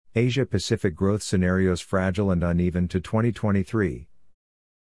Asia-Pacific growth scenarios fragile and uneven to 2023.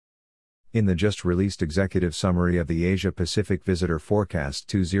 In the just released executive summary of the Asia-Pacific Visitor Forecast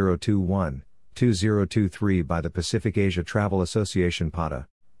 2021-2023 by the Pacific Asia Travel Association PATA,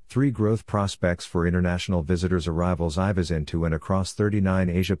 3 growth prospects for international visitors arrivals IVAs into and across 39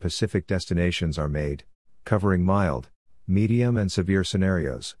 Asia-Pacific destinations are made, covering mild, medium and severe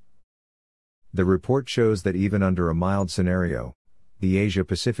scenarios. The report shows that even under a mild scenario, the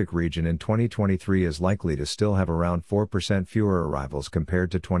Asia-Pacific region in 2023 is likely to still have around 4% fewer arrivals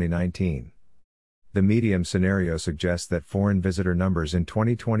compared to 2019. The medium scenario suggests that foreign visitor numbers in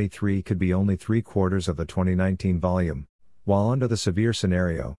 2023 could be only 3/4 of the 2019 volume, while under the severe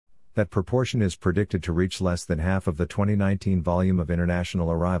scenario, that proportion is predicted to reach less than half of the 2019 volume of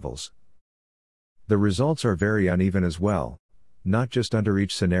international arrivals. The results are very uneven as well, not just under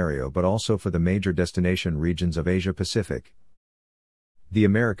each scenario but also for the major destination regions of Asia-Pacific. The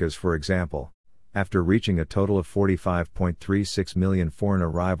Americas, for example, after reaching a total of 45.36 million foreign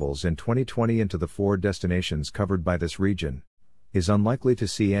arrivals in 2020 into the 4 destinations covered by this region, is unlikely to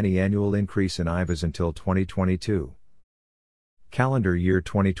see any annual increase in IVAs until 2022. Calendar year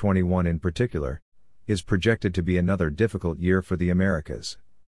 2021 in particular, is projected to be another difficult year for the Americas.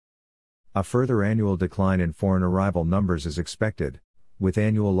 A further annual decline in foreign arrival numbers is expected, with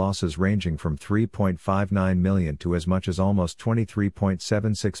annual losses ranging from 3.59 million to as much as almost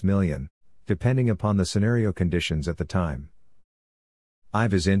 23.76 million, depending upon the scenario conditions at the time.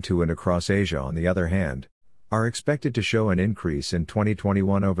 IVAs into and across Asia, on the other hand, are expected to show an increase in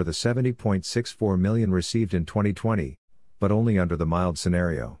 2021 over the 70.64 million received in 2020, but only under the mild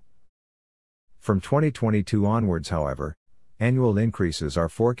scenario. From 2022 onwards, however, annual increases are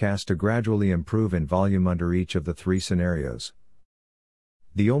forecast to gradually improve in volume under each of the 3 scenarios.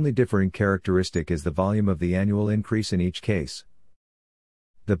 The only differing characteristic is the volume of the annual increase in each case.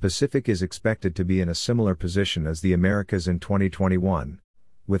 The Pacific is expected to be in a similar position as the Americas in 2021,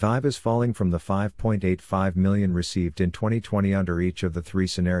 with IVAs falling from the 5.85 million received in 2020 under each of the 3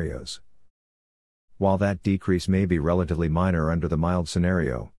 scenarios. While that decrease may be relatively minor under the mild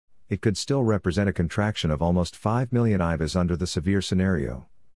scenario, it could still represent a contraction of almost 5 million IVAs under the severe scenario.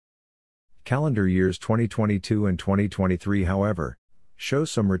 Calendar years 2022 and 2023, however, show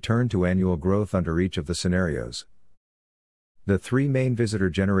some return to annual growth under each of the scenarios. The 3 main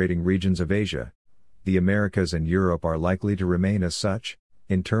visitor-generating regions of Asia, the Americas and Europe, are likely to remain as such,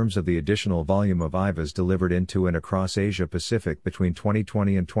 in terms of the additional volume of IVAs delivered into and across Asia-Pacific between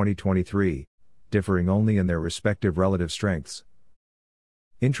 2020 and 2023, differing only in their respective relative strengths.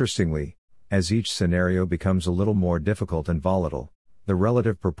 Interestingly, as each scenario becomes a little more difficult and volatile, the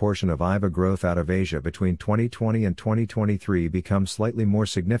relative proportion of IVA growth out of Asia between 2020 and 2023 becomes slightly more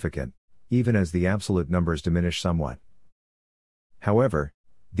significant, even as the absolute numbers diminish somewhat. However,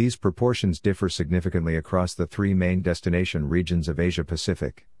 these proportions differ significantly across the 3 main destination regions of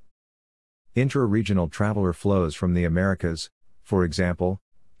Asia-Pacific. Intra-regional traveler flows from the Americas, for example,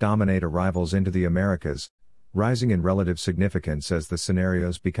 dominate arrivals into the Americas, rising in relative significance as the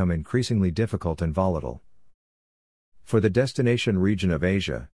scenarios become increasingly difficult and volatile. For the destination region of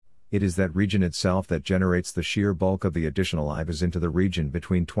Asia, it is that region itself that generates the sheer bulk of the additional IVAs into the region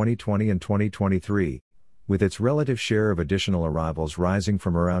between 2020 and 2023, with its relative share of additional arrivals rising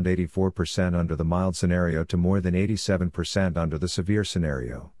from around 84% under the mild scenario to more than 87% under the severe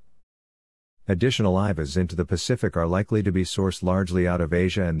scenario. Additional IVAs into the Pacific are likely to be sourced largely out of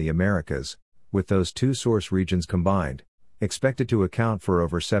Asia and the Americas, with those 2 source regions combined, expected to account for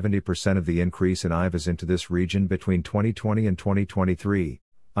over 70% of the increase in IVAs into this region between 2020 and 2023,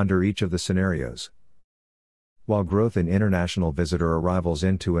 under each of the scenarios. While growth in international visitor arrivals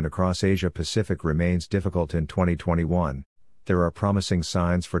into and across Asia-Pacific remains difficult in 2021, there are promising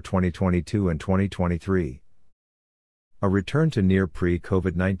signs for 2022 and 2023. A return to near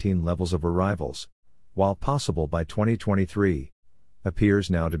pre-COVID-19 levels of arrivals, while possible by 2023,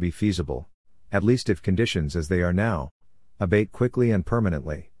 appears now to be feasible, at least if conditions as they are now abate quickly and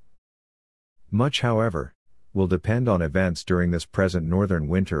permanently. Much, however, will depend on events during this present northern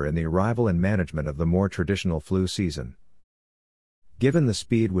winter and the arrival and management of the more traditional flu season. Given the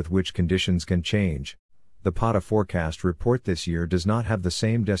speed with which conditions can change, the PATA forecast report this year does not have the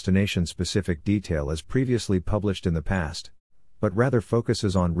same destination-specific detail as previously published in the past, but rather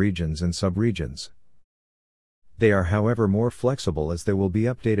focuses on regions and subregions. They are, however, more flexible as they will be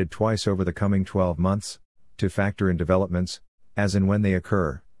updated twice over the coming 12 months, to factor in developments, as and when they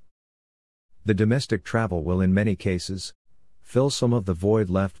occur. The domestic travel will in many cases fill some of the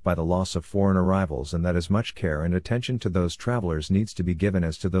void left by the loss of foreign arrivals, and that as much care and attention to those travelers needs to be given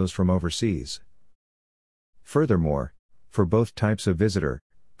as to those from overseas. Furthermore, for both types of visitor,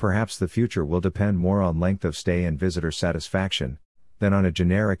 Perhaps the future will depend more on length of stay and visitor satisfaction than on a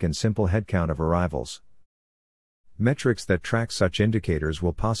generic and simple headcount of arrivals. Metrics that track such indicators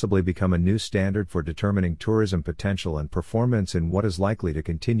will possibly become a new standard for determining tourism potential and performance in what is likely to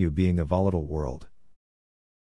continue being a volatile world.